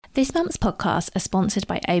This month's podcasts are sponsored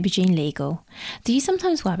by Aubergine Legal. Do you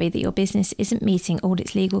sometimes worry that your business isn't meeting all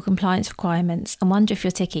its legal compliance requirements and wonder if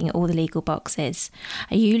you're ticking all the legal boxes?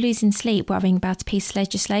 Are you losing sleep worrying about a piece of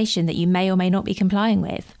legislation that you may or may not be complying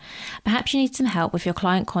with? Perhaps you need some help with your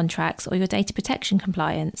client contracts or your data protection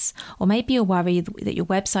compliance. Or maybe you're worried that your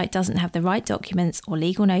website doesn't have the right documents or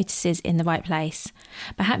legal notices in the right place.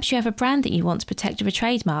 Perhaps you have a brand that you want to protect with a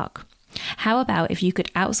trademark. How about if you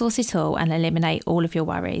could outsource it all and eliminate all of your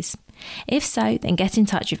worries? If so, then get in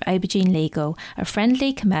touch with Aubergine Legal, a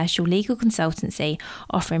friendly commercial legal consultancy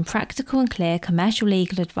offering practical and clear commercial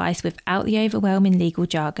legal advice without the overwhelming legal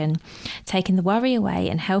jargon, taking the worry away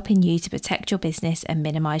and helping you to protect your business and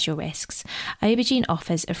minimise your risks. Aubergine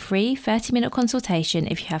offers a free 30-minute consultation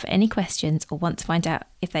if you have any questions or want to find out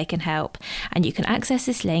if they can help, and you can access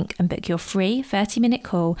this link and book your free 30-minute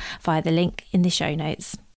call via the link in the show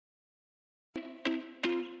notes.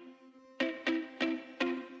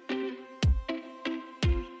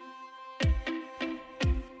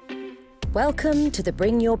 Welcome to the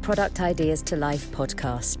Bring Your Product Ideas to Life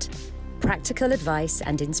podcast. Practical advice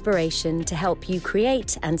and inspiration to help you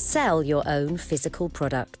create and sell your own physical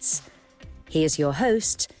products. Here's your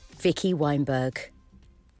host, Vicky Weinberg.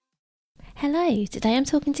 Hello, today I'm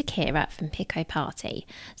talking to Kira from Pico Party.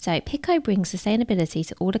 So Pico brings sustainability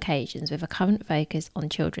to all occasions with a current focus on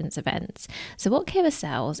children's events. So what Kira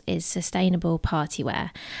sells is sustainable party wear,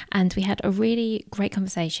 and we had a really great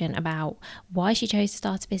conversation about why she chose to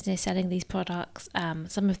start a business selling these products,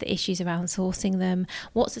 some of the issues around sourcing them,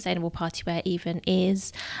 what sustainable party wear even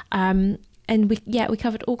is, and we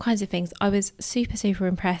covered all kinds of things. I was super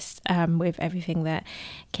impressed with everything that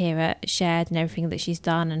Kira shared and everything that she's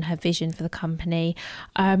done and her vision for the company.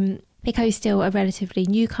 Pico is still a relatively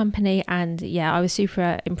new company, and I was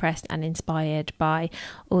super impressed and inspired by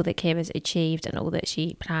all that Kira's achieved and all that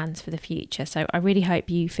she plans for the future. So I really hope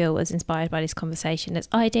you feel as inspired by this conversation as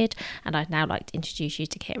I did, and I'd now like to introduce you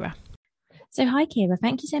to Kira. So hi Kira,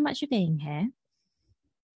 thank you so much for being here.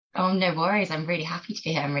 Oh, no worries. I'm really happy to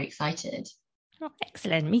be here. I'm really excited. Oh,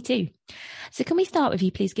 excellent. Me too. So can we start with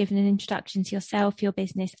you, please, giving an introduction to yourself, your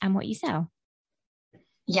business and what you sell?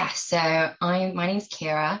 Yes. So my name's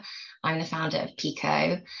Kira. I'm the founder of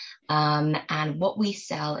Pico. And what we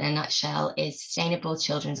sell in a nutshell is sustainable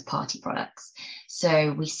children's party products.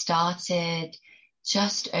 So we started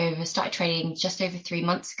trading just over 3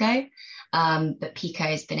 months ago. But Pico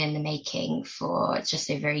has been in the making for just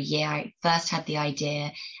over a year. I first had the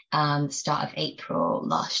idea the start of April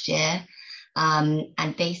last year.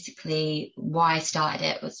 And basically why I started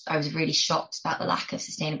it was I was really shocked about the lack of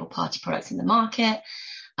sustainable party products in the market.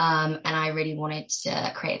 And I really wanted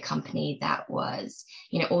to create a company that was,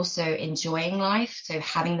 also enjoying life. So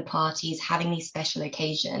having the parties, having these special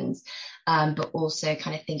occasions, but also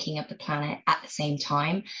kind of thinking of the planet at the same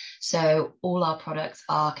time. So all our products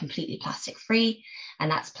are completely plastic free, and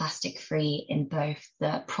that's plastic free in both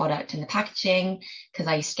the product and the packaging, because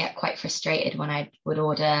I used to get quite frustrated when I would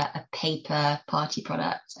order a paper party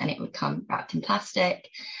product and it would come wrapped in plastic.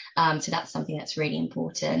 So that's something that's really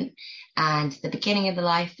important. And the beginning of the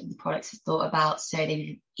life of the products is thought about. So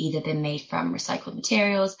they've either been made from recycled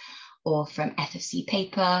materials or from FFC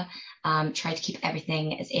paper. Try to keep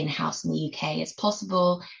everything as in-house in the UK as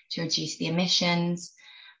possible to reduce the emissions.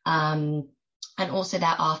 And also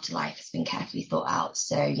their afterlife has been carefully thought out.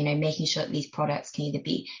 So, making sure that these products can either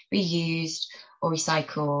be reused or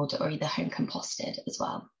recycled or either home composted as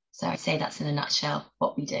well. So I'd say that's in a nutshell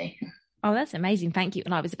what we do. Oh, that's amazing. Thank you.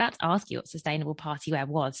 And I was about to ask you what sustainable party wear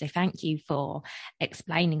was. So thank you for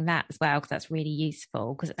explaining that as well, because that's really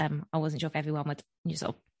useful, because I wasn't sure if everyone would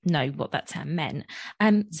sort of know what that term meant.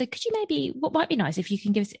 So could you what might be nice if you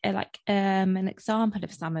can give us an example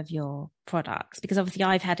of some of your products, because obviously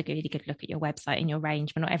I've had a really good look at your website and your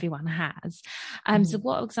range, but not everyone has. So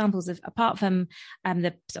what examples of, apart from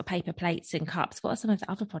the sort of paper plates and cups, what are some of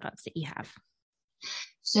the other products that you have?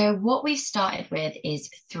 So what we've started with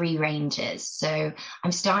is 3 ranges. So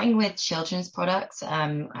I'm starting with children's products.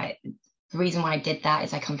 The reason why I did that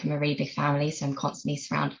is I come from a really big family, so I'm constantly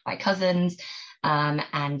surrounded by cousins. And,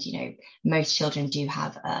 most children do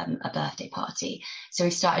have a birthday party. So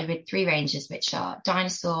we started with 3 ranges, which are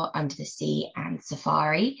Dinosaur, Under the Sea, and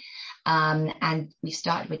Safari. And we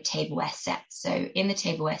started with tableware sets. So in the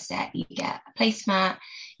tableware set, you get a placemat,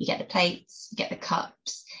 you get the plates, you get the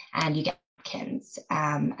cups, and you get napkins.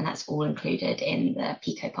 And that's all included in the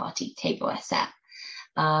Pico Party tableware set.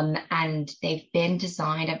 And they've been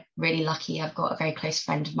designed. I'm really lucky. I've got a very close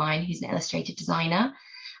friend of mine who's an illustrated designer.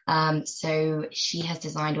 So she has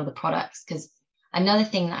designed all the products, because another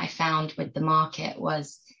thing that I found with the market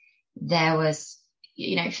was there was,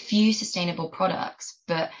 few sustainable products,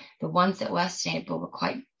 but the ones that were sustainable were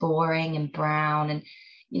quite boring and brown. And,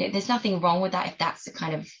 there's nothing wrong with that if that's the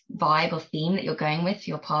kind of vibe or theme that you're going with for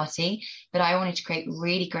your party. But I wanted to create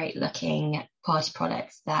really great looking party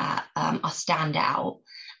products that are stand out,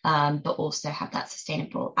 but also have that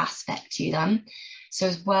sustainable aspect to them. So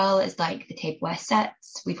as well as like the tableware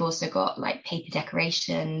sets, we've also got like paper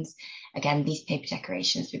decorations. Again, these paper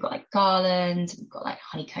decorations, we've got like garlands, we've got like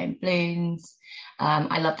honeycomb balloons.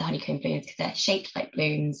 I love the honeycomb balloons because they're shaped like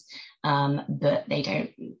balloons, but they're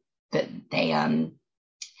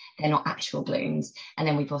not actual balloons. And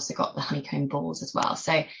then we've also got the honeycomb balls as well.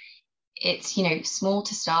 So it's, small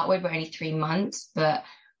to start with. We're only 3 months, but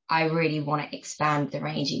I really want to expand the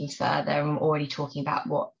range even further. I'm already talking about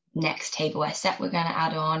what next tableware set we're going to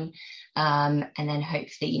add on. And then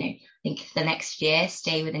hopefully, I think the next year,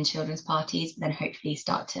 stay within children's parties, but then hopefully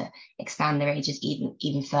start to expand the ranges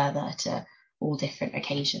even further to all different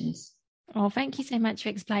occasions. Oh, thank you so much for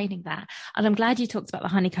explaining that. And I'm glad you talked about the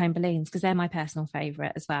honeycomb balloons because they're my personal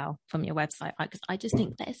favourite as well from your website, because I just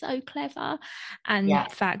think they're so clever. And the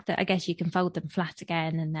fact that I guess you can fold them flat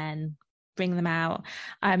again and then bring them out.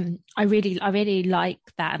 I really like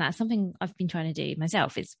that. And that's something I've been trying to do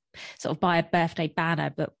myself. It's sort of buy a birthday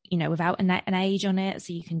banner, but, without an age on it.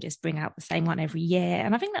 So you can just bring out the same one every year.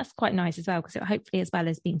 And I think that's quite nice as well, because it hopefully, as well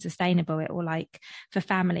as being sustainable, it will, like, for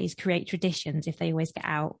families, create traditions if they always get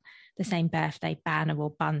out the same birthday banner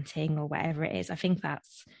or bunting or whatever it is. I think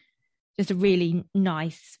that's just a really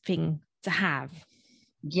nice thing to have.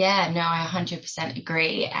 Yeah, no, I 100%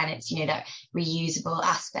 agree. And it's, that reusable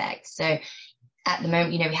aspect. So at the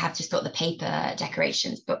moment, we have just got the paper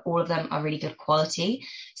decorations, but all of them are really good quality.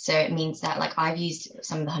 So it means that, like, I've used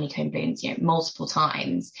some of the honeycomb balloons, multiple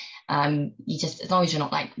times. As long as you're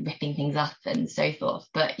not like ripping things up and so forth,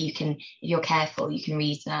 but you can, if you're careful, you can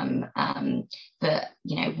reuse them for,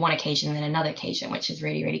 one occasion and then another occasion, which is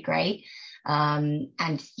really, really great.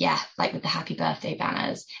 And yeah, like with the happy birthday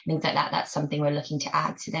banners, things like that, that's something we're looking to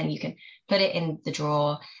add. So then you can put it in the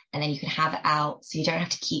drawer and then you can have it out. So you don't have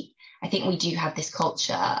to keep, I think we do have this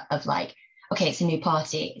culture of like, okay, it's a new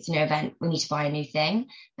party, it's a new event, we need to buy a new thing.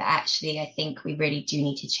 But actually, I think we really do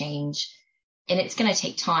need to change, and it's going to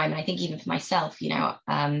take time. And I think even for myself, you kind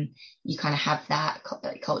of have that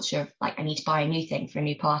culture of like, I need to buy a new thing for a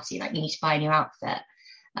new party, like you need to buy a new outfit.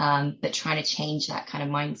 But trying to change that kind of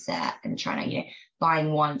mindset and trying to,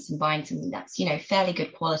 buying once and buying something that's, fairly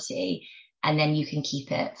good quality, and then you can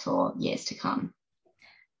keep it for years to come.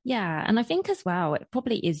 Yeah. And I think as well, it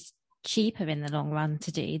probably is cheaper in the long run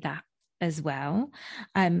to do that as well.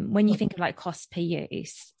 When you think of like cost per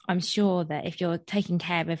use, I'm sure that if you're taking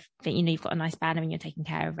care of that, you've got a nice banner and you're taking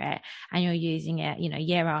care of it and you're using it,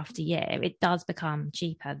 year after year, it does become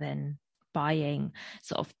cheaper than buying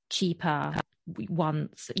sort of cheaper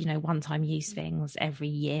one-time use things every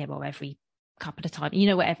year or every couple of times,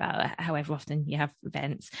 however often you have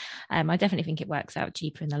events. I definitely think it works out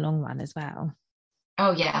cheaper in the long run as well.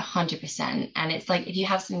 Oh yeah, 100%. And it's like, if you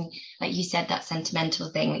have something, like you said, that sentimental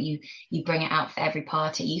thing that you bring it out for every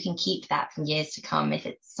party, you can keep that for years to come if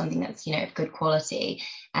it's something that's, of good quality,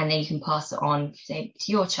 and then you can pass it on, say,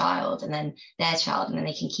 to your child and then their child, and then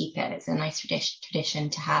they can keep it. It's a nice tradition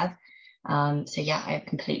to have. So yeah, I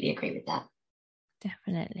completely agree with that.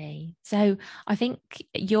 Definitely. So I think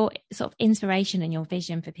your sort of inspiration and your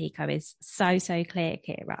vision for Pico is so clear,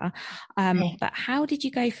 Kira. But how did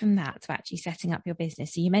you go from that to actually setting up your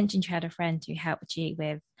business? So you mentioned you had a friend who helped you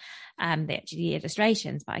with the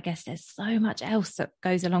illustrations, but I guess there's so much else that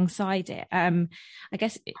goes alongside it. I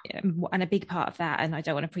guess, and a big part of that, and I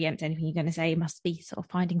don't want to preempt anything you're going to say, must be sort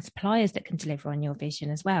of finding suppliers that can deliver on your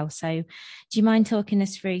vision as well. So do you mind talking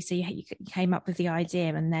us through, so you came up with the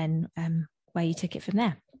idea and then where you took it from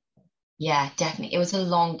there? Yeah, definitely. It was a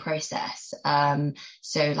long process.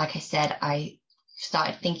 So like I said, I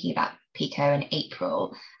started thinking about Pico in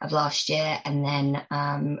April of last year, and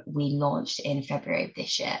then we launched in February of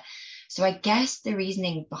this year. So I guess the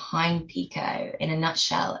reasoning behind Pico in a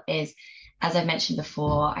nutshell is, as I've mentioned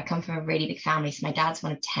before, I come from a really big family. So my dad's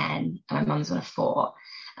one of 10 and my mum's one of 4.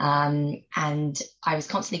 And I was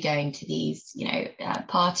constantly going to these,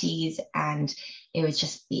 parties, and it would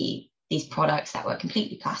just be these products that were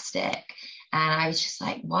completely plastic. And I was just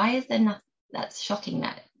like, why is there nothing? That's shocking.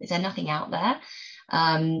 Is there nothing out there?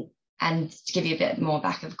 And to give you a bit more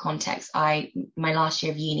back of context, my last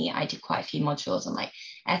year of uni, I did quite a few modules on like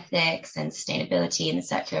ethics and sustainability and the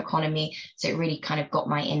circular economy. So it really kind of got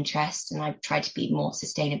my interest, and I tried to be more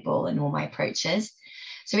sustainable in all my approaches.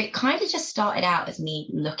 So it kind of just started out as me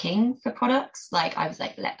looking for products. Like I was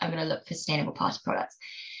like, I'm going to look for sustainable party products.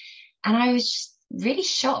 And I was just really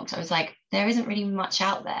shocked. I was like, there isn't really much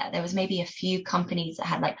out there. There was maybe a few companies that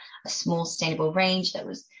had like a small sustainable range that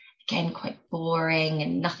was, again, quite boring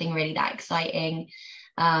and nothing really that exciting.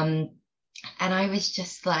 And I was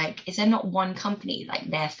just like, is there not one company like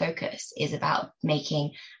their focus is about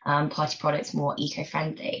making party products more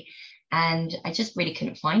eco-friendly? And I just really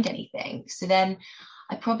couldn't find anything. So then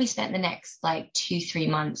I probably spent the next like 2-3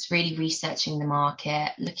 months really researching the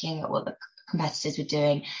market, looking at what the competitors were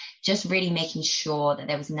doing, just really making sure that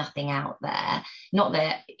there was nothing out there. Not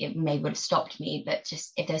that it may would have stopped me, but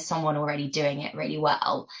just if there's someone already doing it really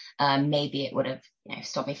well, maybe it would have,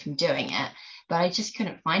 stopped me from doing it. But I just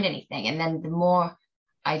couldn't find anything. And then the more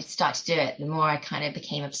I started to do it, the more I kind of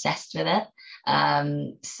became obsessed with it.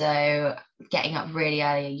 So getting up really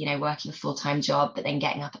early, working a full-time job, but then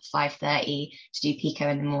getting up at 5:30 to do Pico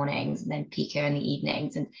in the mornings and then Pico in the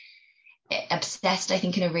evenings, and obsessed, I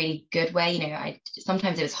think, in a really good way.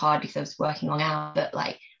 Sometimes it was hard because I was working long hours, but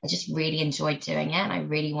like I just really enjoyed doing it, and I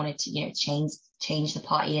really wanted to, change the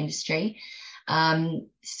party industry. And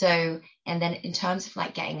then in terms of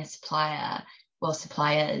like getting a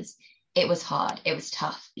suppliers, it was hard. It was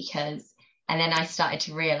tough and then I started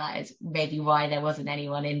to realize maybe why there wasn't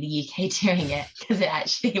anyone in the UK doing it, because it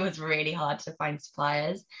actually was really hard to find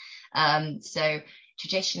suppliers. So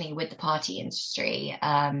traditionally with the party industry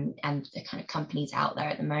and the kind of companies out there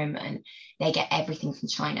at the moment, they get everything from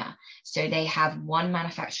China. So they have one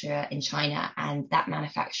manufacturer in China, and that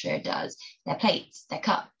manufacturer does their plates, their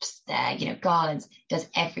cups, their garlands, does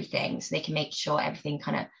everything, so they can make sure everything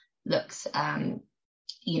kind of looks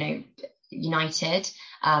united,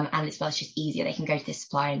 and as well, it's just easier. They can go to this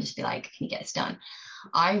supplier and just be like, can you get this done?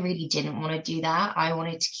 I really didn't want to do that. I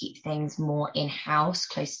wanted to keep things more in-house,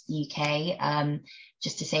 close to the UK,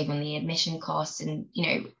 just to save on the admission costs, and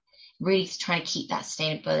really trying to keep that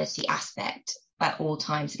sustainability aspect at all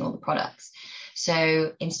times in all the products.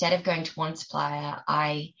 So instead of going to one supplier,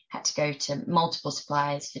 I had to go to multiple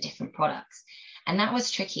suppliers for different products, and that was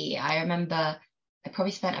tricky. I remember I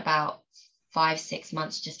probably spent about 5-6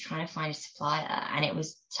 months just trying to find a supplier, and it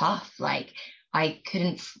was tough. Like I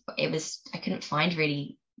couldn't find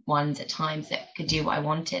really ones at times that could do what I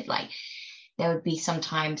wanted. Like there would be some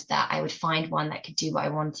times that I would find one that could do what I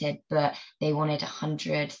wanted, but they wanted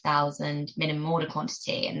 100,000 minimum order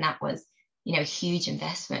quantity, and that was a huge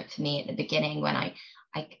investment for me at the beginning when I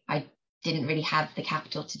didn't really have the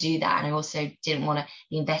capital to do that, and I also didn't want to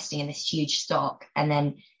be investing in this huge stock and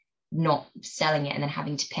then not selling it and then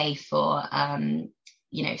having to pay for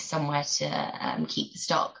somewhere to keep the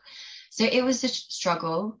stock. So it was a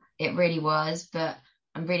struggle, it really was, but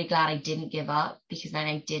I'm really glad I didn't give up, because then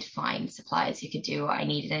I did find suppliers who could do what I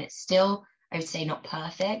needed, and it's still, I would say, not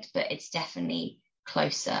perfect, but it's definitely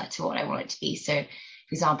closer to what I want it to be. So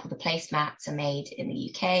for example, the placemats are made in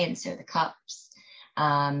the UK, and so the cups,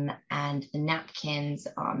 and the napkins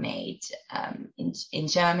are made in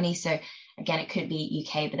Germany. So again, it could be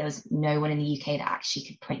UK, but there was no one in the UK that actually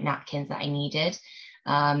could print napkins that I needed.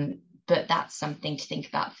 But that's something to think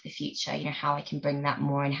about for the future, how I can bring that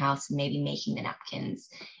more in-house and maybe making the napkins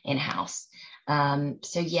in-house.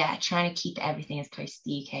 So yeah, trying to keep everything as close to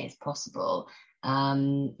the UK as possible,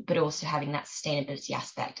 but also having that sustainability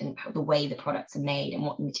aspect and the way the products are made and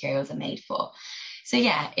what the materials are made for. So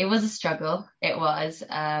yeah, it was a struggle. It was,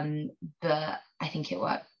 but I think it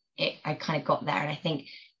worked. I kind of got there, and I think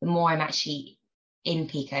the more I'm actually in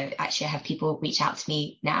Pico, actually I have people reach out to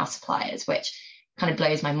me now, suppliers, which kind of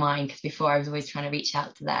blows my mind, because before I was always trying to reach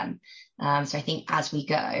out to them. So I think as we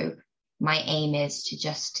go, my aim is to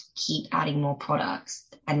just keep adding more products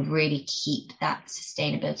and really keep that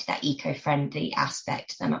sustainability, that eco-friendly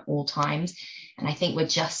aspect to them at all times. And I think we're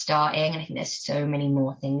just starting, and I think there's so many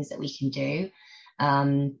more things that we can do.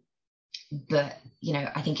 But,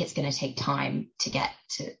 I think it's going to take time to get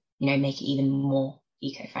to, make it even more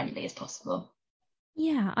eco-friendly as possible.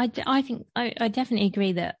 Yeah, I think I definitely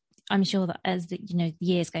agree that I'm sure that as the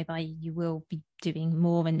years go by, you will be doing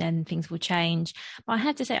more, and then things will change. But I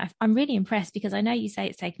have to say, I'm really impressed, because I know you say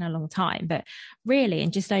it's taken a long time, but really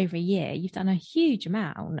in just over a year, you've done a huge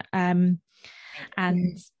amount. And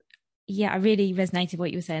yeah, I really resonated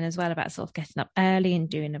what you were saying as well about sort of getting up early and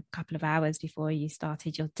doing a couple of hours before you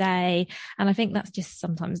started your day. And I think that's just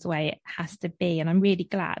sometimes the way it has to be. And I'm really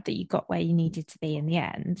glad that you got where you needed to be in the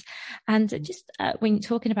end. And just when you're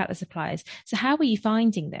talking about the suppliers, so how were you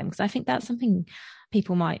finding them? Because I think that's something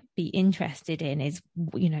people might be interested in is,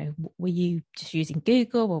 were you just using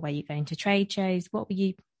Google, or were you going to trade shows? What were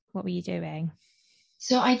you doing?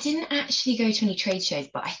 So I didn't actually go to any trade shows,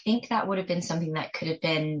 but I think that would have been something that could have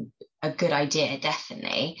been a good idea,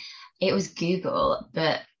 definitely. It was Google,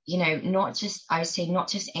 but I would say not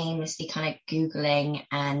just aimlessly kind of Googling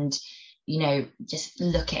and, just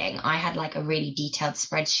looking. I had like a really detailed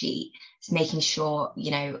spreadsheet, making sure,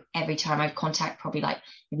 every time I'd contact probably like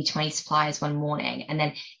maybe 20 suppliers one morning. And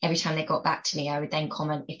then every time they got back to me, I would then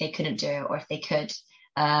comment if they couldn't do it or if they could,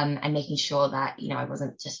 and making sure that, I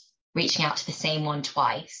wasn't just reaching out to the same one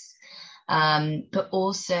twice. But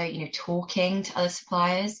also, talking to other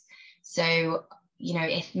suppliers. So,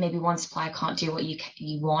 if maybe one supplier can't do what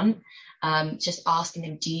you want, just asking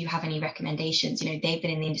them, do you have any recommendations? They've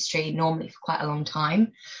been in the industry normally for quite a long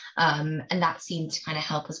time. And that seemed to kind of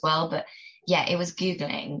help as well. But yeah, it was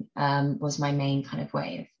Googling was my main kind of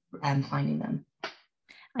way of finding them.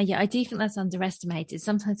 Yeah, I do think that's underestimated.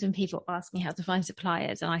 Sometimes when people ask me how to find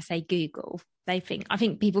suppliers and I say Google, I think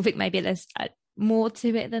people think maybe there's more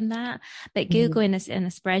to it than that. But Google in a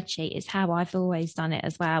spreadsheet is how I've always done it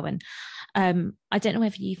as well. And I don't know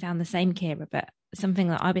whether you found the same, Kira, but something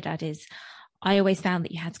that I would add is I always found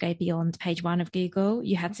that you had to go beyond page 1 of Google.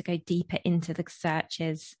 You had to go deeper into the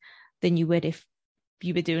searches than you would if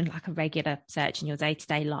you were doing like a regular search in your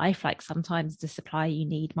day-to-day life. Like sometimes the supplier you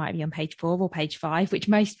need might be on page 4 or page 5, which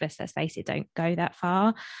most of us, let's face it, don't go that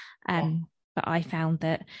far. But I found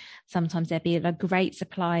that sometimes there'd be a great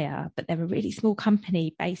supplier, but they're a really small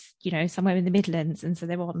company based, somewhere in the Midlands. And so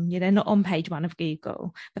they're not on page 1 of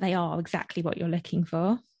Google, but they are exactly what you're looking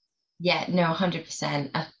for. Yeah, no, 100%.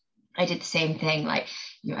 I did the same thing, like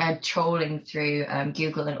trolling through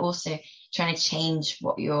Google and also trying to change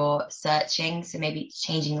what you're searching. So maybe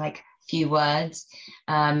changing like a few words.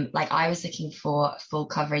 Like I was looking for full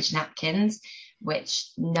coverage napkins, which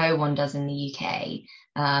no one does in the UK.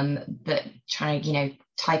 But trying to,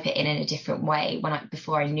 type it in a different way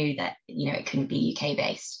before I knew that, it couldn't be UK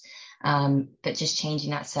based. But just changing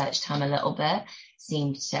that search term a little bit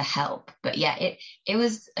seemed to help. But yeah, it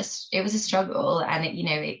was a struggle, and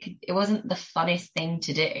it wasn't the funnest thing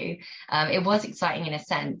to do. It was exciting in a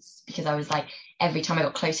sense because I was like, every time I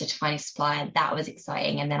got closer to finding a supplier, that was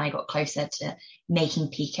exciting, and then I got closer to making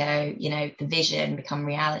Pico, the vision become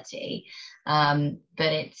reality.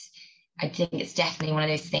 But I think it's definitely one of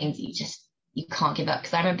those things that you can't give up,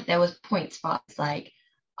 because I remember there was points where I was like,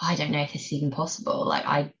 I don't know if this is even possible. Like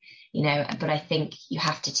but I think you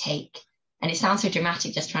have to take. And it sounds so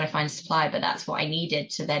dramatic just trying to find a supplier, but that's what I needed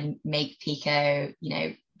to then make Pico,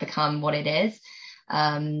 become what it is.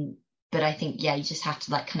 But I think, yeah, you just have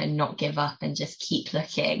to like kind of not give up and just keep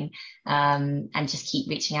looking, and just keep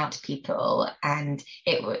reaching out to people, and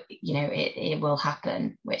it will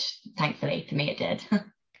happen, which thankfully for me it did.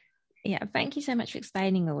 Yeah, thank you so much for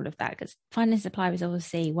explaining all of that, because finding a supplier is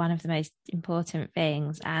obviously one of the most important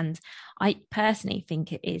things. And I personally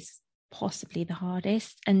think it is possibly the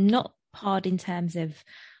hardest, and not hard in terms of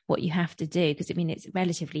what you have to do, because it's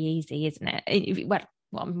relatively easy, isn't it? Well,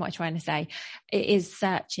 what am I trying to say? It is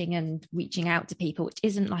searching and reaching out to people, which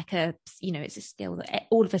isn't like it's a skill that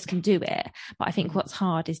all of us can do it. But I think what's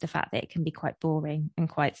hard is the fact that it can be quite boring and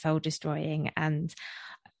quite soul destroying. And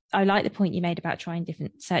I like the point you made about trying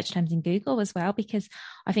different search terms in Google as well, because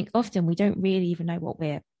I think often we don't really even know what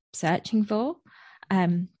we're searching for,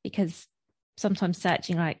 because sometimes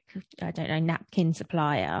searching like, I don't know, napkin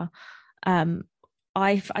supplier,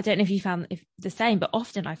 I don't know if you found if the same, but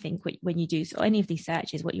often I think when you do any of these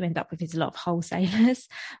searches, what you end up with is a lot of wholesalers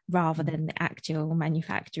rather than the actual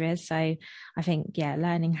manufacturers. So I think, yeah,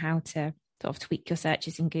 learning how to sort of tweak your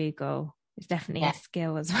searches in Google is definitely a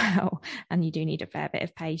skill as well. And you do need a fair bit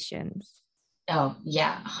of patience. Oh,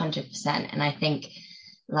 yeah, 100%. And I think,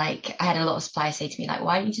 like, I had a lot of suppliers say to me, like,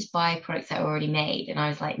 why don't you just buy products that are already made? And I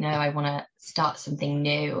was like, no, I want to start something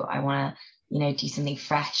new. I want to, do something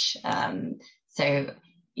fresh. So,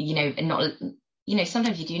 and not,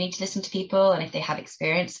 sometimes you do need to listen to people. And if they have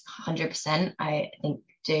experience, 100%, I think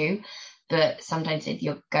do. But sometimes if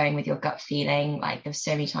you're going with your gut feeling, like there's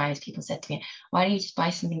so many times people said to me, why don't you just buy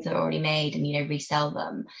some things that are already made and, resell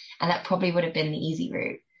them? And that probably would have been the easy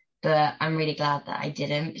route. But I'm really glad that I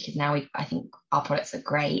didn't, because now I think our products are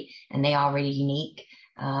great and they are really unique.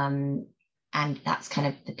 And that's kind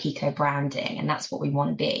of the Pico branding, and that's what we want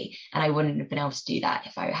to be. And I wouldn't have been able to do that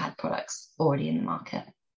if I had products already in the market.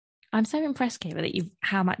 I'm so impressed, Kira, that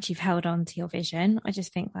how much you've held on to your vision. I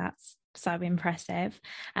just think that's so impressive.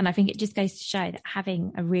 And I think it just goes to show that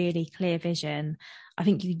having a really clear vision, I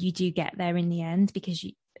think you do get there in the end, because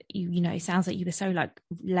it sounds like you were so like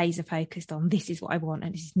laser focused on this is what I want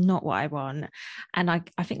and this is not what I want. And I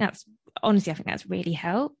think that's really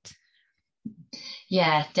helped.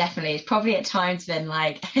 Yeah, definitely. It's probably at times been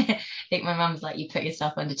like, I think my mum's like, you put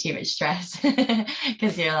yourself under too much stress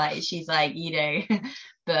because you're like, she's like,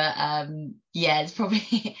 but yeah, it's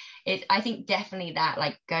probably, I think definitely that,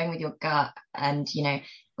 like going with your gut and,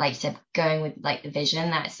 like you said, going with like the vision,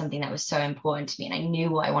 that's something that was so important to me. And I knew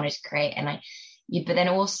what I wanted to create. But then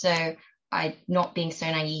also, I not being so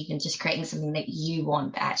naive and just creating something that you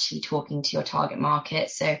want, but actually talking to your target market.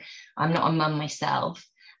 So I'm not a mum myself.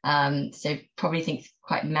 So probably think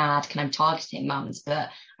quite mad because I'm targeting mums, but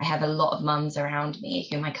I have a lot of mums around me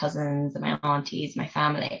who are my cousins and my aunties, my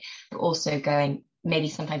family, but also going, maybe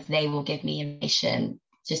sometimes they will give me information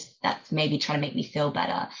just that's maybe trying to make me feel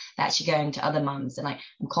better. They're actually going to other mums, and like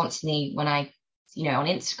I'm constantly when I on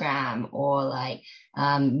Instagram or like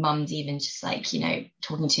mums even just like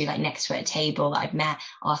talking to like next to a table that I've met,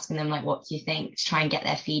 asking them like what do you think, to try and get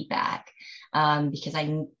their feedback, because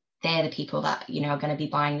they're the people that are going to be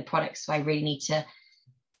buying the product. So I really need to,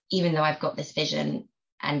 even though I've got this vision,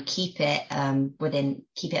 and keep it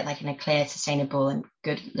like in a clear, sustainable and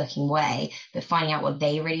good looking way, but finding out what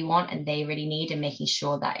they really want and they really need, and making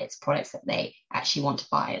sure that it's products that they actually want to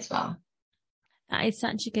buy as well. That is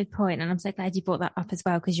such a good point, and I'm so glad you brought that up as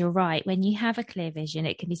well, because you're right. When you have a clear vision,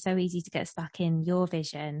 it can be so easy to get stuck in your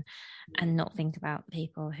vision and not think about the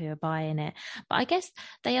people who are buying it. But I guess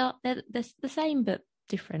they're the same but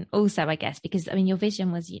different also, I guess, because I mean your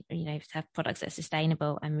vision was to have products that are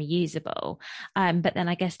sustainable and reusable, but then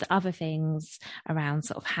I guess the other things around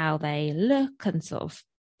sort of how they look and sort of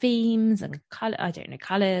themes and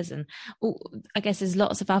colors and I guess there's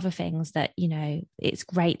lots of other things that it's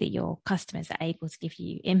great that your customers are able to give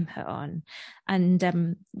you input on. And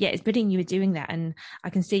it's brilliant you were doing that, and I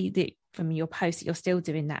can see that from your post that you're still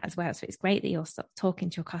doing that as well. So it's great that you're talking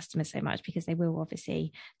to your customers so much, because they will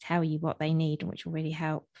obviously tell you what they need, which will really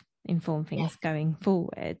help inform things going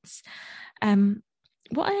forwards.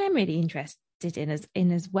 What I am really interested in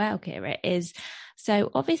as well, Kira, is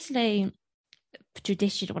so obviously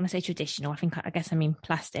traditional, when I say traditional, I guess I mean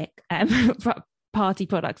plastic party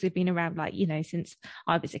products have been around like since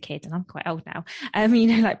I was a kid, and I'm quite old now,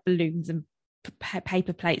 like balloons and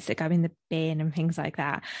paper plates that go in the bin and things like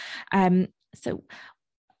that.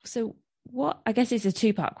 So what, I guess it's a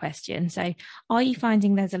two-part question. So are you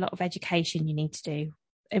finding there's a lot of education you need to do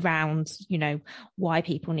around why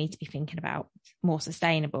people need to be thinking about more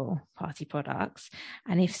sustainable party products,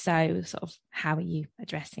 and if so, sort of how are you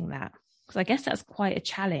addressing that? Because I guess that's quite a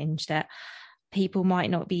challenge, that people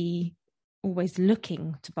might not be always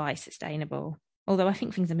looking to buy sustainable, although I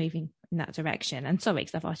think things are moving in that direction. And sorry,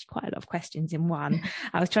 because I've asked you quite a lot of questions in one.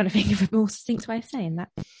 I was trying to think of a more succinct way of saying that.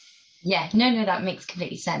 Yeah, no, that makes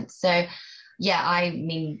completely sense. So yeah, I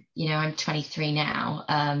mean, I'm 23 now,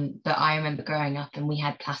 but I remember growing up and we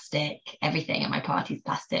had plastic, everything at my parties,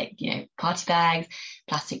 plastic, party bags,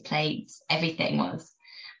 plastic plates, everything was.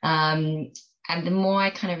 And the more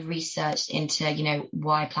I kind of researched into,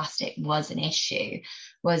 why plastic was an issue,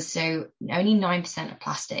 was so only 9% of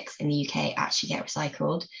plastics in the UK actually get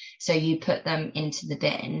recycled. So you put them into the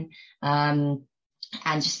bin,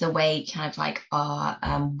 and just the way kind of like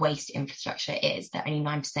our waste infrastructure is, that only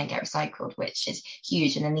 9% get recycled, which is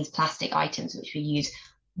huge. And then these plastic items, which we use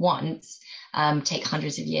once, take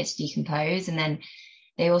hundreds of years to decompose. And then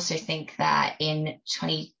they also think that in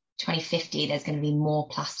 2050, there's going to be more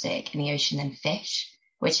plastic in the ocean than fish,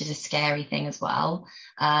 which is a scary thing as well.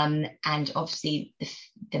 And obviously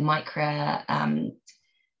the micro,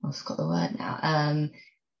 I've got the word now,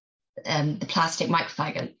 the plastic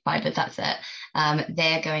microfiber, that's it.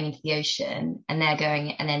 They're going into the ocean, and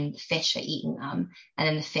then the fish are eating them,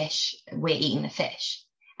 and then we're eating the fish.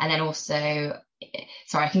 And then also,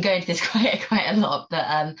 sorry, I can go into this quite a lot,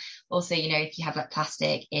 but also, if you have like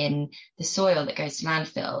plastic in the soil that goes to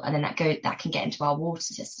landfill, and then that can get into our water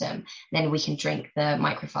system, then we can drink the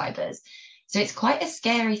microfibers. So it's quite a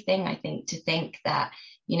scary thing, I think, to think that,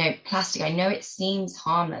 plastic, I know it seems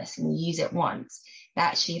harmless and you use it once, but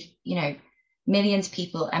actually, millions of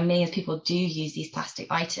people do use these plastic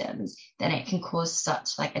items, then it can cause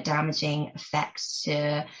such like a damaging effect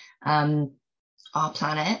to our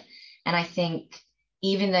planet. And I think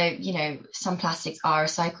even though, some plastics are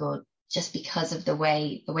recycled, just because of the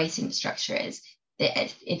way the waste infrastructure is,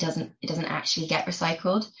 it doesn't actually get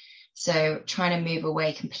recycled. So trying to move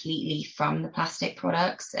away completely from the plastic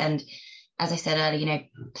products. And as I said earlier,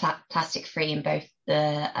 plastic free in both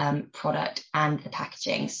the product and the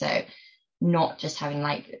packaging. So not just having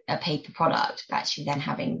like a paper product, but actually then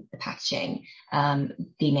having the packaging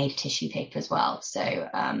be made of tissue paper as well. So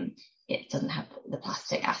it doesn't have the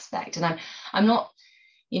plastic aspect. And I'm not,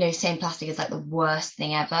 saying plastic is like the worst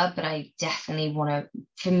thing ever, but I definitely want to,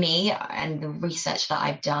 for me and the research that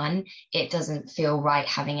I've done, it doesn't feel right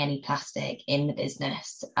having any plastic in the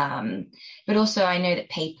business. But also I know that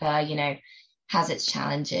paper, has its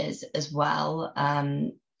challenges as well.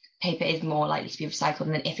 Paper is more likely to be recycled,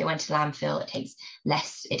 and then if it went to landfill, it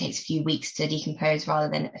takes a few weeks to decompose rather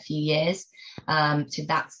than a few years. So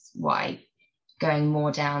that's why going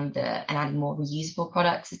more down and adding more reusable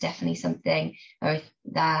products is definitely something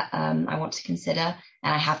that I want to consider,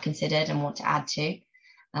 and I have considered and want to add to.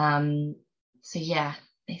 So yeah,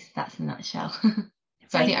 that's in a nutshell.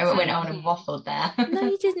 So I think I went on and waffled there. No,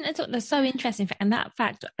 you didn't at all. That's so interesting. And that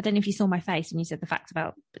fact, I don't know if you saw my face when you said the fact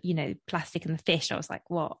about, plastic and the fish. I was like,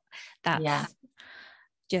 what? That's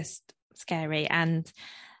just scary. And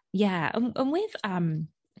yeah, and with,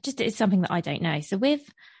 just it's something that I don't know. So with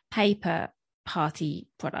paper party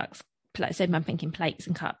products, so I'm thinking plates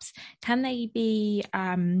and cups, can they be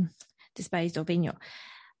disposed of in your...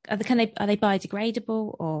 Are they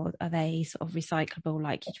biodegradable, or are they sort of recyclable,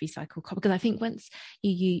 like you'd recycle copper? Because I think once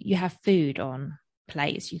you have food on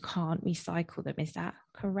plates, you can't recycle them. Is that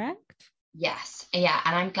correct? Yes. Yeah.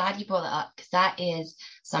 And I'm glad you brought that up, because that is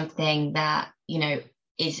something that,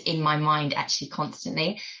 is in my mind actually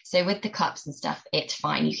constantly. So with the cups and stuff, it's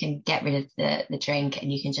fine. You can get rid of the drink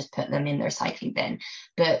and you can just put them in the recycling bin.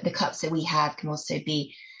 But the cups that we have can also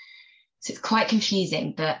be, so it's quite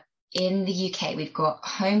confusing, but in the UK, we've got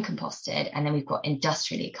home composted and then we've got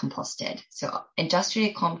industrially composted. So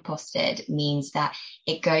industrially composted means that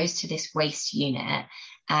it goes to this waste unit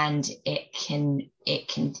and it can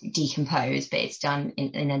decompose, but it's done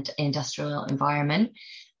in an industrial environment.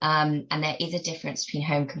 And there is a difference between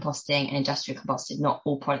home composting and industrial composted. Not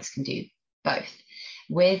all products can do both.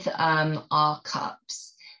 With our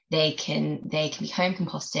cups, they can be home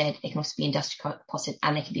composted, they can also be industrial composted,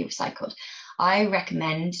 and they can be recycled. I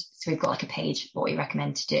recommend, so we've got like a page for what we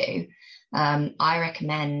recommend to do. I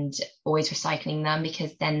recommend always recycling them,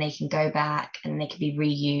 because then they can go back and they can be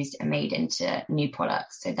reused and made into new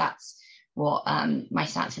products. So that's what my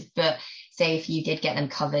stance is. But say if you did get them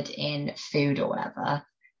covered in food or whatever,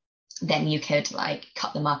 then you could like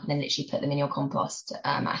cut them up and then literally put them in your compost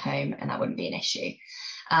at home, and that wouldn't be an issue.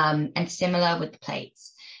 And similar with the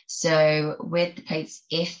plates. So with the plates,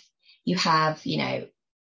 if you have,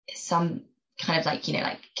 some kind of like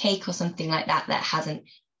cake or something like that hasn't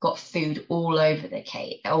got food all over the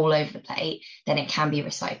plate, then it can be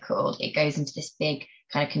recycled. It goes into this big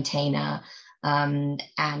kind of container, and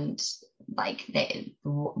like the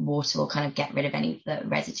water will kind of get rid of any of the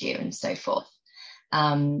residue and so forth.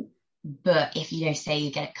 But if say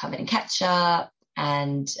you get it covered in ketchup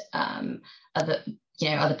and other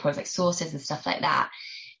products like sauces and stuff like that,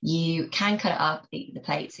 you can cut it up, the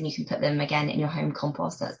plates, and you can put them again in your home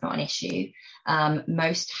compost. That's not an issue.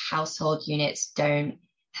 Most household units don't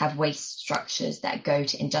have waste structures that go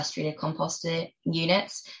to industrially composted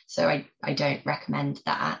units, so I don't recommend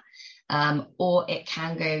that. Or it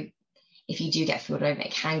can go, if you do get food over,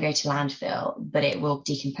 it can go to landfill, but it will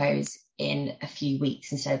decompose in a few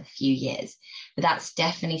weeks instead of a few years. But that's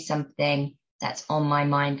definitely something that's on my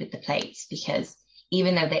mind with the plates, because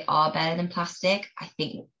even though they are better than plastic, I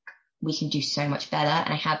think we can do so much better.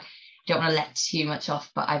 And I don't want to let too much off,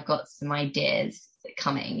 but I've got some ideas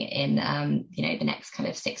coming in, the next kind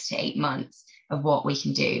of 6 to 8 months of what we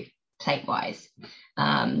can do plate wise.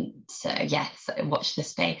 So yes, watch the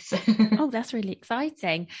space. Oh, that's really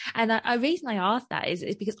exciting. And a reason I asked that is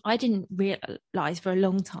because I didn't realize for a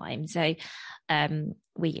long time. So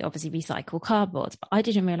we obviously recycle cardboard, but I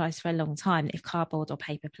didn't realize for a long time that if cardboard or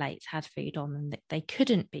paper plates had food on them, that they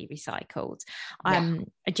couldn't be recycled. Yeah.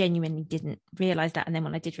 I genuinely didn't realize that. And then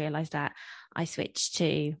when I did realize that, I switched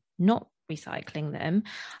to not recycling them.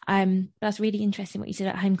 That's really interesting what you said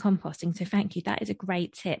about home composting, so thank you. That is a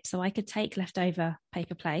great tip. So I could take leftover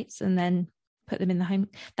paper plates and then put them in the home.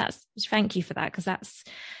 Thank you for that, because that's,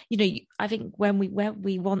 I think where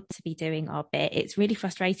we want to be doing our bit, it's really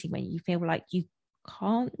frustrating when you feel like you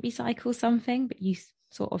can't recycle something, but you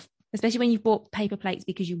sort of, especially when you've bought paper plates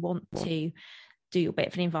because you want to do your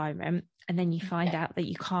bit for the environment, and then you find out that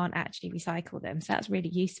you can't actually recycle them. So that's really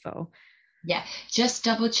useful. Yeah, just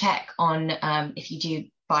double check on if you do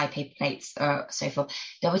buy paper plates or so forth,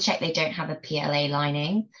 double check they don't have a PLA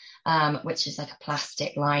lining, which is like a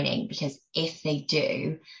plastic lining, because if they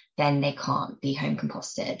do, then they can't be home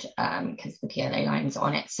composted because the PLA line's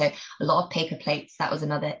on it. So a lot of paper plates, that was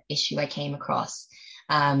another issue I came across,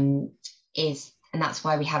 and that's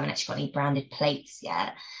why we haven't actually got any branded plates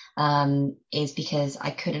yet, is because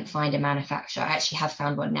I couldn't find a manufacturer. I actually have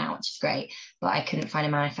found one now, which is great, but I couldn't find a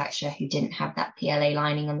manufacturer who didn't have that PLA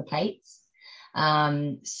lining on the plates.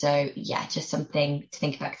 So yeah, just something to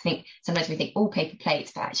think about. I think sometimes we think all paper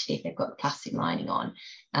plates, but actually if they've got the plastic lining on,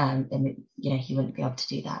 then he wouldn't be able to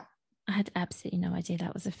do that. I had absolutely no idea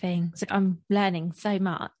that was a thing. So I'm learning so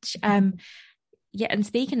much. Yeah, and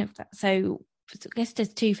speaking of that, so I guess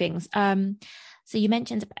there's two things. So you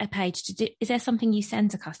mentioned a page to do. Is there something you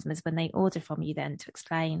send to customers when they order from you then to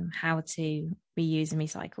explain how to reuse and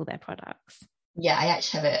recycle their products? Yeah, I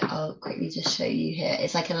actually have it. I'll quickly just show you here.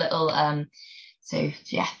 It's like a little so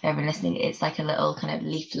yeah, if everyone listening, it's like a little kind of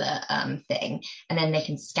leaflet thing, and then they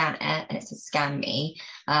can scan it, and it says "Scan me,"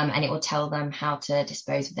 and it will tell them how to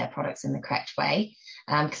dispose of their products in the correct way.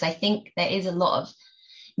 Because I think there is a lot of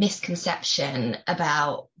misconception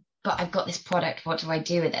about, but I've got this product, what do I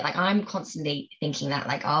do with it? Like I'm constantly thinking that,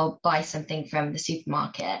 like I'll buy something from the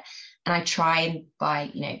supermarket, and I try and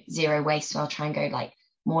buy, zero waste. So I'll try and go like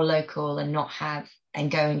more local and not have and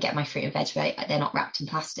go and get my fruit and veg where they're not wrapped in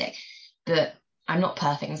plastic. But I'm not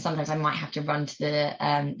perfect, and sometimes I might have to run to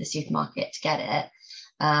the supermarket to get it.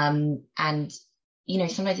 And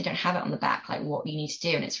sometimes they don't have it on the back, like what you need to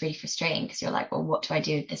do, and it's really frustrating because you're like, well, what do I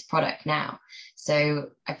do with this product now? So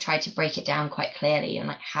I've tried to break it down quite clearly and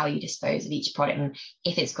like how you dispose of each product, and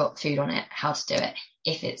if it's got food on it, how to do it.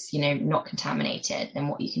 If it's not contaminated, then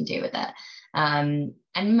what you can do with it. And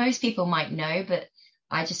most people might know, but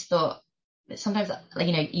I just thought that sometimes,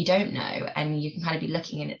 you don't know, and you can kind of be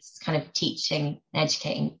looking, and it's kind of teaching and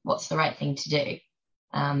educating what's the right thing to do.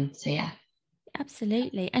 So yeah.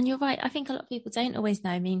 Absolutely. And you're right. I think a lot of people don't always know.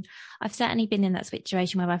 I mean, I've certainly been in that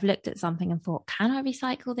situation where I've looked at something and thought, can I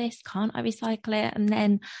recycle this? Can't I recycle it? And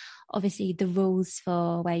then obviously the rules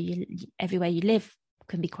for everywhere you live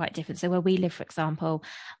can be quite different. So where we live, for example,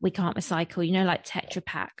 we can't recycle, like Tetra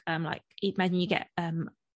Pak. Like imagine you get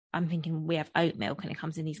I'm thinking we have oat milk and it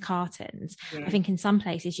comes in these cartons. Yeah. I think in some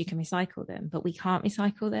places you can recycle them, but we can't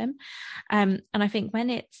recycle them. And I think when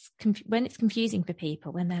it's confusing for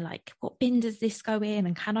people, when they're like, what bin does this go in?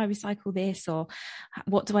 And can I recycle this? Or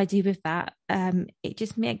what do I do with that? It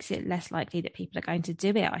just makes it less likely that people are going to do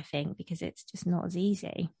it, I think, because it's just not as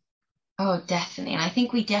easy. Oh, definitely. And I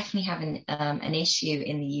think we definitely have an issue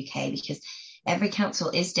in the UK because every council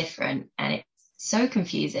is different, and it's so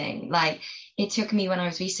confusing. Like it took me, when I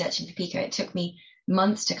was researching for Pico, it took me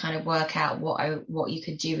months to kind of work out what you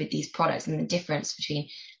could do with these products and the difference between,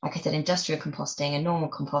 like I said, industrial composting and normal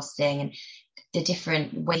composting, and the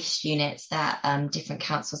different waste units that different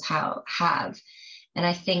councils have. And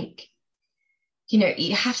I think,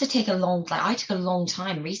 you have to take I took a long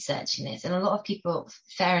time researching this, and a lot of people,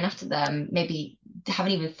 fair enough to them, maybe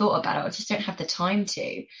haven't even thought about it or just don't have the time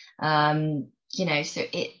to. So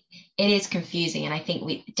it is confusing, and I think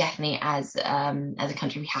we definitely, as a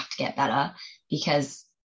country, we have to get better, because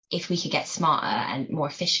if we could get smarter and more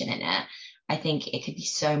efficient in it, I think it could be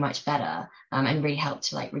so much better, and really help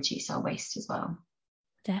to like reduce our waste as well.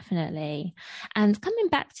 Definitely. And coming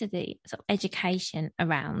back to the sort of education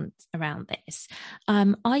around this,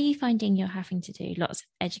 are you finding you're having to do lots of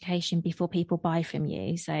education before people buy from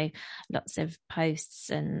you? So lots of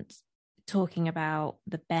posts and talking about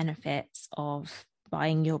the benefits of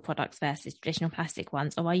buying your products versus traditional plastic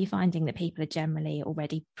ones, or are you finding that people are generally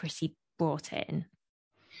already pretty brought in?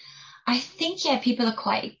 I think, yeah, people are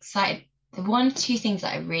quite excited. The 2 things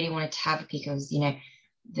that I really wanted to have at Pico was,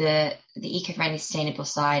 the eco-friendly, sustainable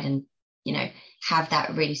side, and have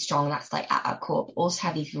that really strong, that's like at our core, but also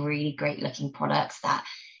have these really great looking products that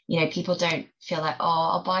people don't feel like, oh,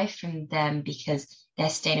 I'll buy from them because they're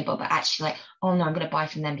sustainable, but actually like, oh no, I'm going to buy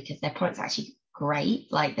from them because their products are actually great.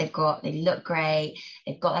 Like they look great,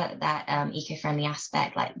 they've got that eco-friendly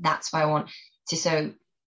aspect. Like that's why I want to. So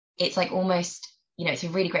it's like almost, it's a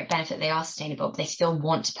really great benefit. They are sustainable, but they still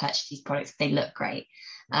want to purchase these products. They look great.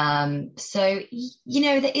 So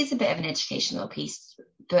there is a bit of an educational piece,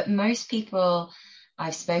 but most people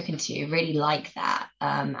I've spoken to really like that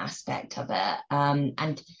aspect of it.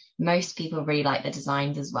 And most people really like the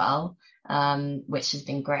designs as well, which has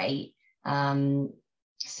been great.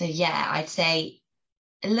 So yeah, I'd say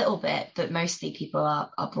a little bit, but mostly people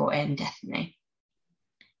are brought in, definitely.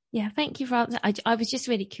 Yeah, thank you for answering. I was just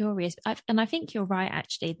really curious. And I think you're right,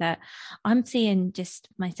 actually, that I'm seeing just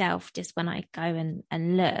myself, just when I go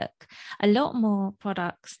and look, a lot more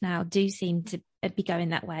products now do seem to be going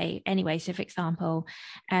that way anyway. So, for example,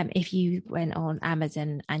 if you went on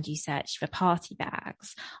Amazon and you searched for party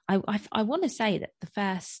bags, I want to say that the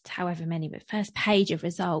first page of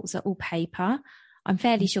results are all paper. I'm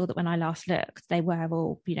fairly sure that when I last looked, they were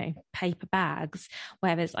all, paper bags,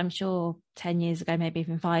 whereas I'm sure 10 years ago, maybe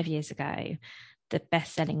even 5 years ago, the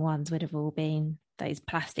best-selling ones would have all been those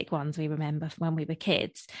plastic ones we remember from when we were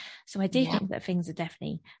kids. So I do think that things are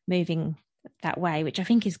definitely moving that way, which I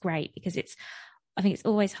think is great, because I think it's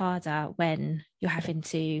always harder when you're having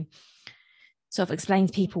to sort of explain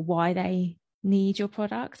to people why they need your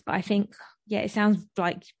product. But I think, yeah, it sounds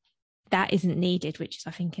like that isn't needed, which is,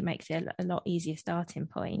 I think it makes it a lot easier starting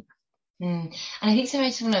point. And I think something I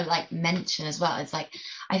just want to like mention as well is like,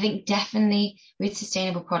 I think definitely with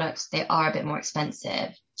sustainable products, they are a bit more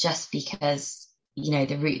expensive just because, you know,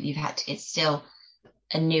 the route you've had to, it's still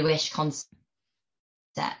a newish concept,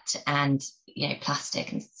 and, you know,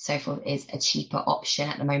 plastic and so forth is a cheaper option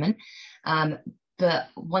at the moment. But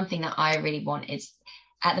one thing that I really want is,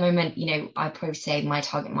 at the moment, you know, I probably say my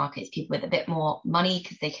target market is people with a bit more money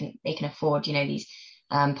because they can afford, you know, these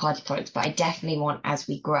party products. But I definitely want, as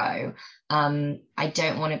we grow, I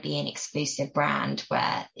don't want to be an exclusive brand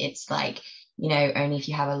where it's like, you know, only if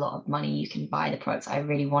you have a lot of money you can buy the products. I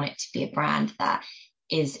really want it to be a brand that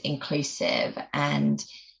is inclusive and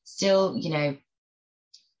still, you know,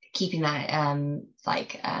 keeping that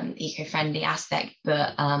eco-friendly aspect,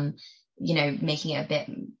 but you know, making it a bit,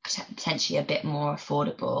 potentially a bit more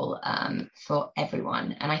affordable for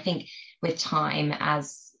everyone. And I think with time,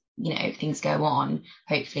 as you know, things go on,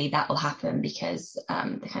 hopefully that will happen, because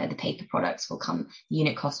the paper products will come,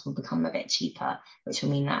 unit costs will become a bit cheaper, which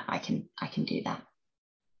will mean that I can do that.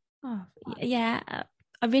 Oh yeah,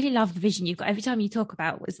 I really love the vision you've got. Every time you talk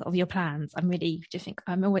about sort of your plans, I'm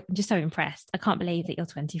just so impressed. I can't believe that you're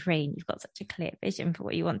 23 and you've got such a clear vision for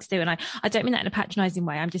what you want to do. And I don't mean that in a patronising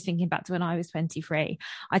way. I'm just thinking back to when I was 23.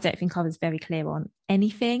 I don't think I was very clear on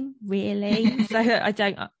anything really. So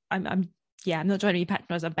I'm not trying to be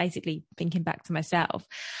patronised. I'm basically thinking back to myself.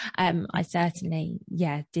 I certainly,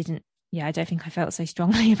 I don't think I felt so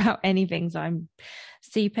strongly about anything. So I'm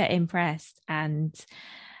super impressed. And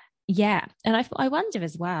yeah, and I wonder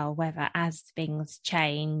as well whether, as things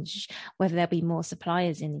change, whether there'll be more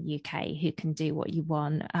suppliers in the UK who can do what you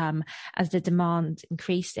want, as the demand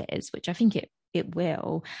increases, which I think it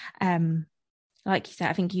will. Like you said,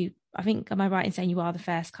 I think, am I right in saying you are the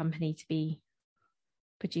first company to be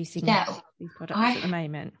producing these products at the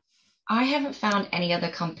moment? I haven't found any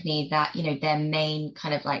other company that, you know, their main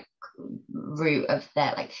kind of like route of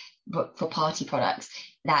their like for party products,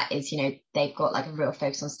 that is, you know, they've got like a real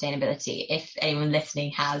focus on sustainability. If anyone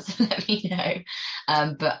listening has, let me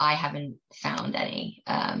know. But I haven't found any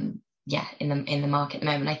in the market at the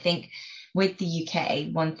moment. I think with the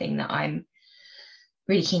UK, one thing that I'm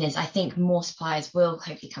really keen is, I think more suppliers will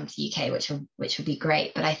hopefully come to the UK, which will be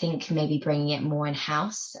great. But I think maybe bringing it more in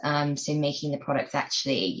house, so making the products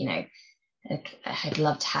actually, you know, I'd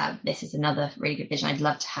love to have, this is another really good vision. I'd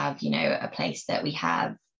love to have, you know, a place that we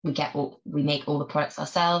make all the products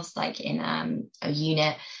ourselves, like in a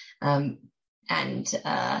unit, and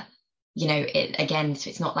you know, it again, so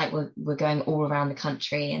it's not like we're going all around the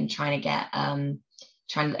country and trying to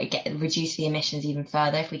reduce the emissions even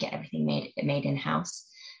further if we get everything made in house.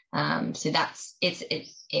 So that's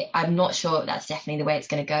I'm not sure that's definitely the way it's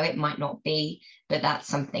going to go. It might not be, but that's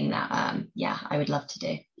something that I would love to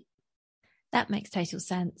do. That makes total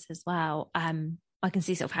sense as well. I can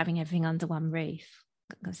see sort of having everything under one roof.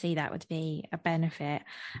 I can see that would be a benefit.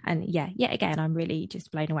 And again, I'm really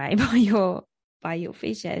just blown away by your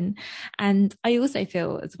vision. And I also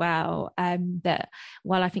feel as well that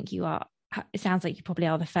while I think it sounds like you probably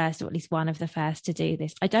are the first, or at least one of the first to do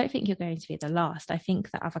this, I don't think you're going to be the last. I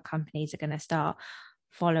think that other companies are going to start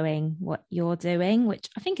following what you're doing, which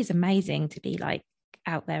I think is amazing to be like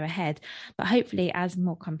out there ahead. But hopefully, as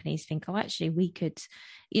more companies think, oh, actually we could,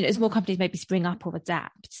 you know, as more companies maybe spring up or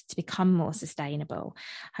adapt to become more sustainable,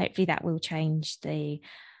 hopefully that will change the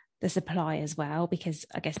supply as well, because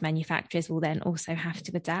I guess manufacturers will then also have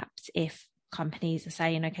to adapt if companies are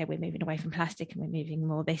saying, okay, we're moving away from plastic and we're moving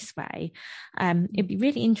more this way. It'd be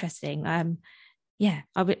really interesting.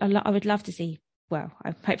 I would love to see, well,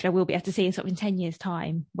 hopefully I will be able to see in sort of in 10 years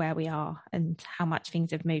time where we are and how much things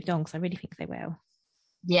have moved on, because I really think they will.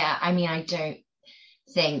 Yeah, I mean, I don't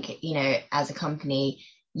think, you know, as a company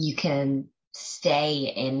you can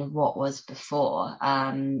stay in what was before,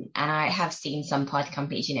 and I have seen some party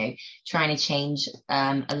companies, you know, trying to change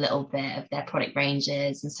a little bit of their product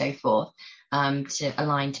ranges and so forth, to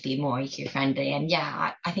align to be more eco-friendly. And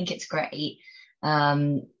I think it's great.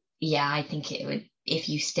 I think it would, if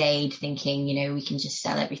you stayed thinking, you know, we can just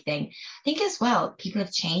sell everything. I think as well, people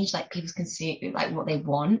have changed, like people's consume, like what they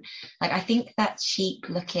want. Like I think that cheap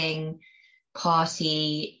looking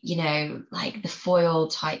party, you know, like the foil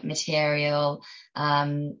type material,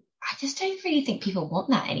 I just don't really think people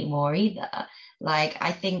want that anymore either. Like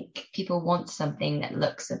I think people want something that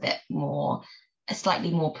looks a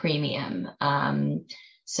slightly more premium.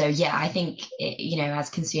 So yeah, I think as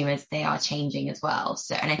consumers, they are changing as well.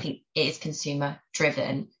 So, and I think it is consumer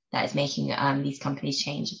driven that is making these companies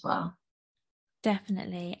change as well.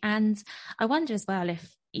 Definitely. And I wonder as well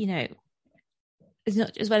if, it's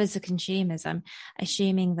not as well as the consumers, I'm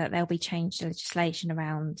assuming that there'll be changed legislation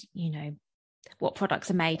around, what products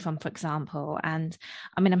are made from, for example. And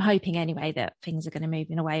I mean, I'm hoping anyway that things are going to move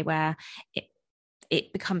in a way where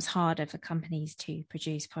it becomes harder for companies to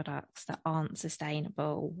produce products that aren't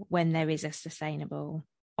sustainable when there is a sustainable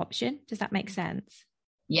option. Does that make sense?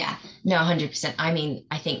 Yeah, no, 100%. I mean,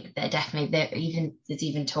 I think they're definitely there's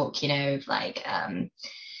even talk, of like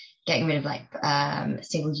getting rid of like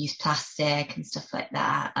single-use plastic and stuff like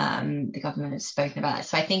that. The government has spoken about it,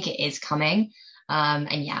 so I think it is coming.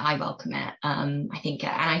 And yeah, I welcome it. I think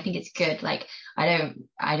it's good. Like, I'm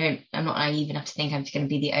not naive enough to think I'm going to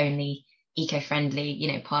be the only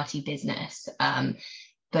eco-friendly, party business.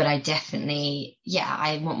 But I definitely,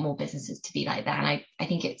 I want more businesses to be like that. And I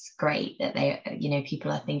think it's great that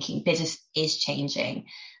people are thinking business is changing.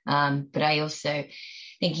 But I also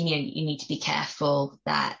think, you need to be careful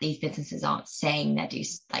that these businesses aren't saying they're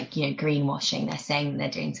greenwashing. They're saying they're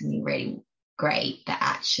doing something really great, but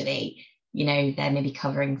actually, they're maybe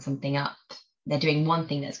covering something up. They're doing one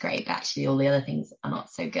thing that's great, but actually all the other things are not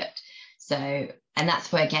so good. So, and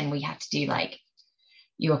that's where, again, we have to do like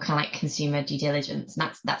your kind of like consumer due diligence.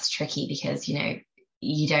 And that's tricky because,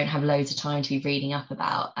 you don't have loads of time to be reading up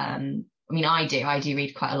about, I mean, I do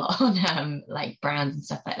read quite a lot on like brands and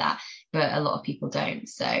stuff like that, but a lot of people don't.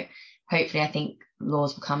 So hopefully I think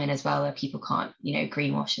laws will come in as well where people can't,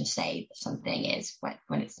 greenwash and say that something is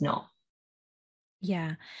when it's not.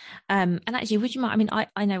 Yeah. And actually, would you mind, I mean,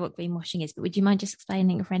 I know what greenwashing is, but would you mind just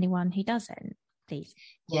explaining it for anyone who doesn't, please?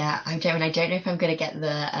 Yeah, I don't know if I'm going to get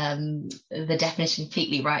the definition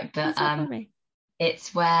completely right, but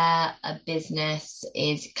it's where a business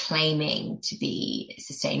is claiming to be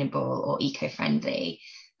sustainable or eco-friendly.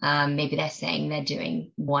 Maybe they're saying they're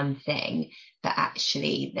doing one thing, but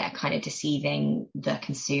actually they're kind of deceiving the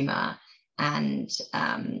consumer, and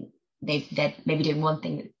they're maybe doing one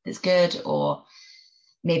thing that's good, or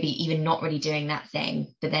maybe even not really doing that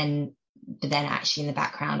thing, but then actually in the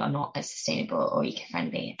background are not as sustainable or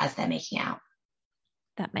eco-friendly as they're making out.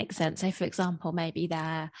 That makes sense. So for example, maybe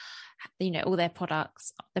they're, all the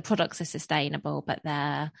products are sustainable, but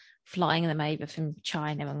they're flying them over from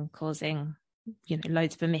China and causing,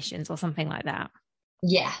 loads of emissions or something like that.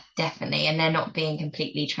 Yeah, definitely. And they're not being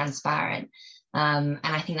completely transparent. And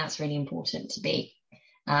I think that's really important to be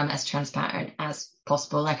as transparent as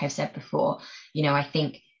possible. Like I've said before, I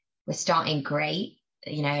think we're starting great,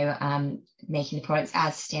 making the products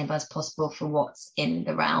as sustainable as possible for what's in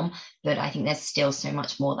the realm. But I think there's still so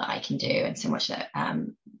much more that I can do, and so much that,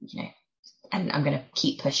 and I'm going to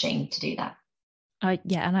keep pushing to do that.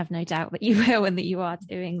 Yeah, and I've no doubt that you will and that you are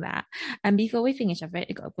doing that. And before we finish, I've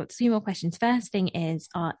got 2 more questions. First thing is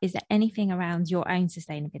there anything around your own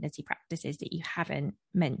sustainability practices that you haven't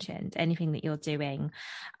mentioned? Anything that you're doing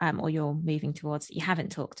or you're moving towards that you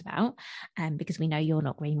haven't talked about? Because we know you're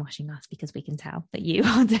not greenwashing us, because we can tell that you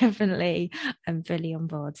are definitely fully on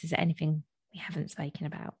board. Is there anything we haven't spoken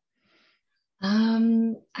about?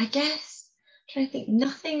 I guess I'm trying to think.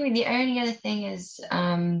 Nothing. The only other thing is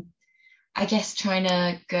I guess trying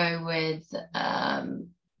to go with, I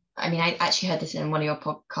mean, I actually heard this in one of your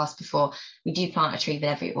podcasts before. We do plant a tree with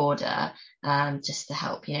every order, just to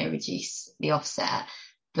help, reduce the offset.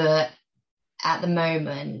 But at the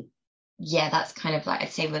moment, that's kind of like,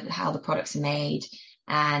 I'd say, with how the products are made,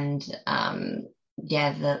 and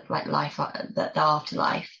the like life, the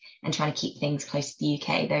afterlife, and trying to keep things close to the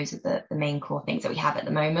UK. Those are the main core things that we have at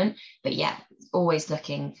the moment. But always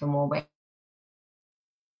looking for more ways.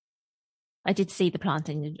 I did see the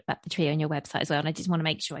planting the tree on your website as well, and I just want to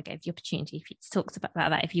make sure I gave the opportunity for you to talk about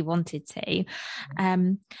that if you wanted to.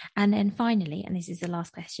 And then finally, and this is the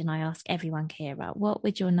last question I ask everyone, Ciara, what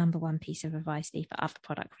would your number one piece of advice be for other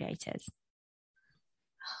product creators?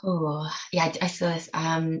 Oh, yeah, I saw this.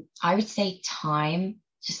 I would say time,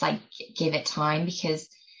 just like give it time, because,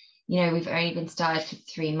 we've only been started for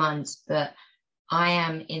 3 months, but I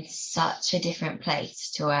am in such a different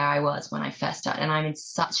place to where I was when I first started, and I'm in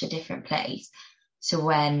such a different place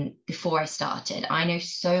to before I started. I know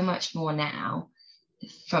so much more now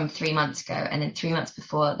from 3 months ago, and then 3 months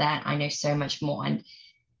before that, I know so much more. And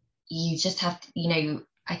you just have to,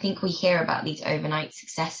 I think we hear about these overnight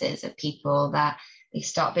successes of people that they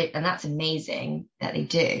start big, and that's amazing that they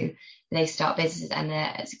do. They start businesses and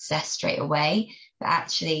they're a success straight away. But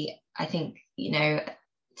actually, I think,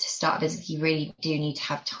 to start a business, you really do need to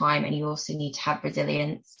have time, and you also need to have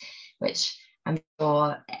resilience, which I'm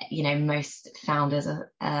sure, most founders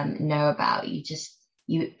know about,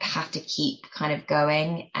 you have to keep kind of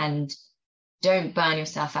going and don't burn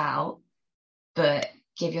yourself out, but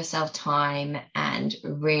give yourself time and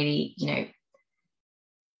really,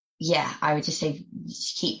 I would just say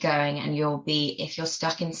just keep going, and if you're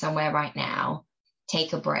stuck in somewhere right now,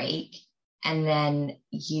 take a break, and then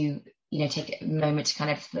take a moment to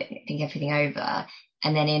kind of think everything over,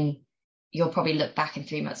 and then you'll probably look back in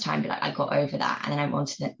 3 months' time and be like, I got over that, and then I'm on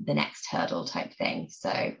to the next hurdle type thing.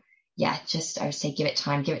 So yeah, I would say give it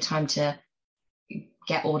time to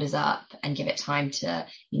get orders up, and give it time to,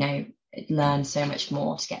 learn so much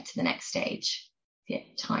more to get to the next stage. Yeah,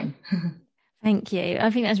 time. Thank you.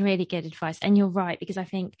 I think that's really good advice. And you're right, because I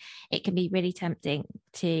think it can be really tempting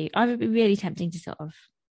to sort of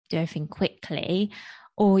do everything quickly,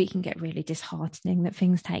 or you can get really disheartening that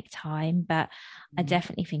things take time. But I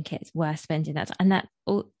definitely think it's worth spending that time. And that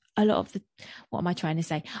a lot of what am I trying to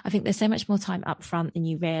say? I think there's so much more time up front than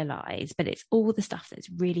you realise, but it's all the stuff that's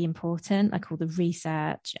really important, like all the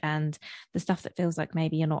research and the stuff that feels like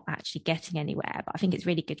maybe you're not actually getting anywhere. But I think it's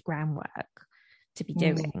really good groundwork to be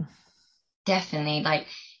doing. Definitely. Like,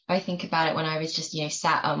 I think about it when I was just,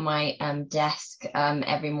 sat on my desk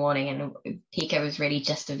every morning, and Pico was really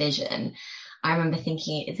just a vision. I remember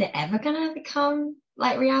thinking, is it ever going to become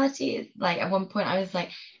like reality? Like, at one point I was like,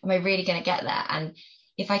 am I really going to get there? And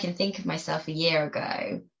if I can think of myself a year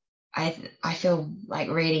ago, I feel like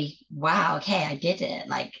really, wow, okay, I did it.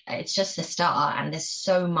 Like, it's just the start, and there's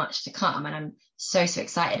so much to come, and I'm so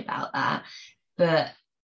excited about that. But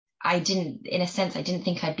I didn't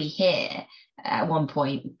think I'd be here at one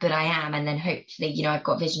point, but I am. And then hopefully, I've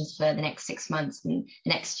got visions for the next 6 months and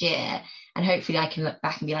the next year. And hopefully I can look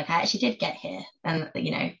back and be like, I actually did get here, and,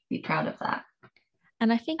 be proud of that.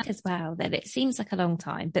 And I think as well that it seems like a long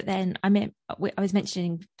time, but then I was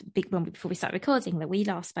mentioning before we started recording that we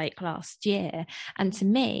last spoke last year. And to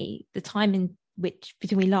me, the time in which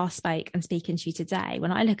between we last spoke and speaking to you today,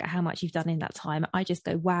 when I look at how much you've done in that time, I just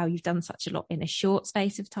go, wow, you've done such a lot in a short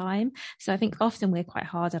space of time. So I think often we're quite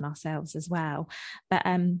hard on ourselves as well. But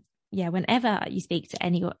whenever you speak to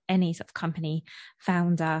any sort of company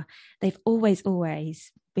founder, they've always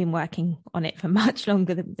been working on it for much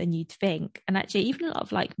longer than you'd think. And actually, even a lot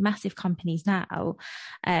of like massive companies now,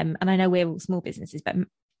 and I know we're all small businesses, but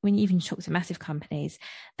when you even talk to massive companies,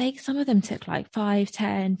 some of them took like 5,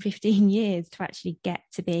 10, 15 years to actually get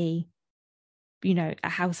to be, a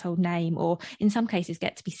household name, or in some cases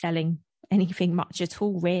get to be selling anything much at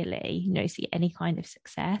all, really, see any kind of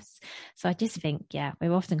success. So I just think,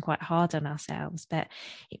 we're often quite hard on ourselves, but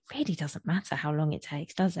it really doesn't matter how long it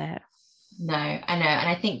takes, does it? No, I know. And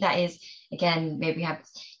I think that is, again, maybe we have,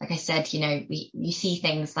 like I said, you see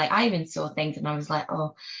things, like I even saw things and I was like,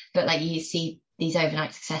 oh, but like you see these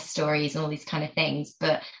overnight success stories and all these kind of things,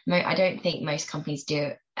 but I don't think most companies do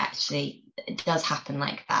it. Actually, it does happen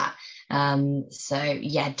like that. So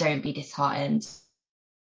don't be disheartened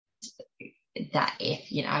that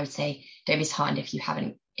I would say don't be disheartened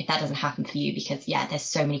if that doesn't happen for you, because there's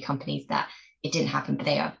so many companies that it didn't happen, but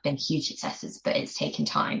they have been huge successes, but it's taken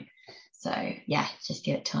time. So just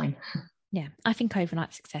give it time. Yeah, I think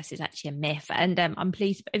overnight success is actually a myth, and I'm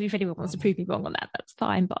pleased if anyone wants to prove me wrong on that, that's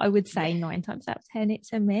fine. But I would say 9 times out of 10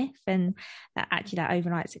 it's a myth, and that actually that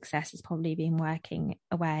overnight success has probably been working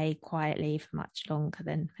away quietly for much longer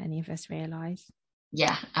than any of us realise.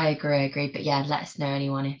 Yeah, I agree. But let us know,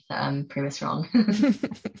 anyone, if prove us wrong.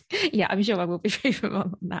 Yeah, I'm sure I will be proven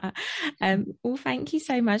wrong on that. Well, thank you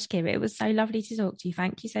so much, Kira. It was so lovely to talk to you.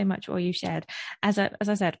 Thank you so much for all you've shared. As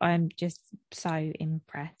I said, I'm just so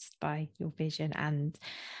impressed by your vision and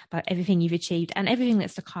by everything you've achieved and everything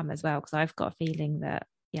that's to come as well, because I've got a feeling that,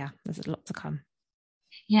 there's a lot to come.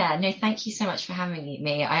 Yeah, no, thank you so much for having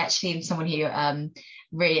me. I actually am someone who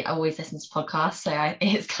really always listens to podcasts, so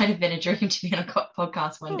it's kind of been a dream to be on a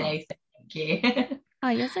podcast one day, so thank you. Oh,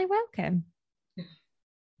 you're so welcome.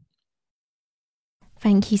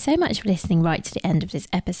 Thank you so much for listening right to the end of this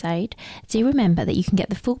episode. Do remember that you can get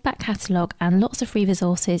the full back catalogue and lots of free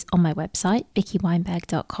resources on my website,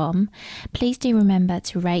 vickyweinberg.com. Please do remember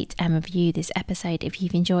to rate and review this episode if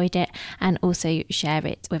you've enjoyed it, and also share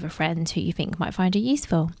it with a friend who you think might find it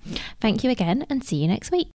useful. Thank you again, and see you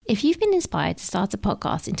next week. If you've been inspired to start a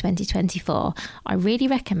podcast in 2024, I really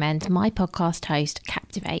recommend my podcast host,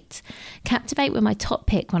 Captivate. Captivate were my top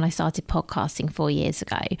pick when I started podcasting 4 years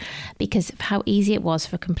ago because of how easy it was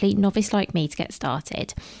for a complete novice like me to get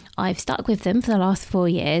started. I've stuck with them for the last 4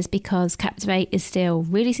 years because Captivate is still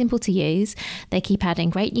really simple to use. They keep adding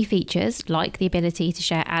great new features like the ability to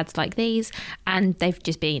share ads like these, and they've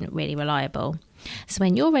just been really reliable. So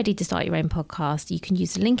when you're ready to start your own podcast, you can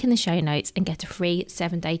use the link in the show notes and get a free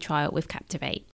 7-day trial with Captivate.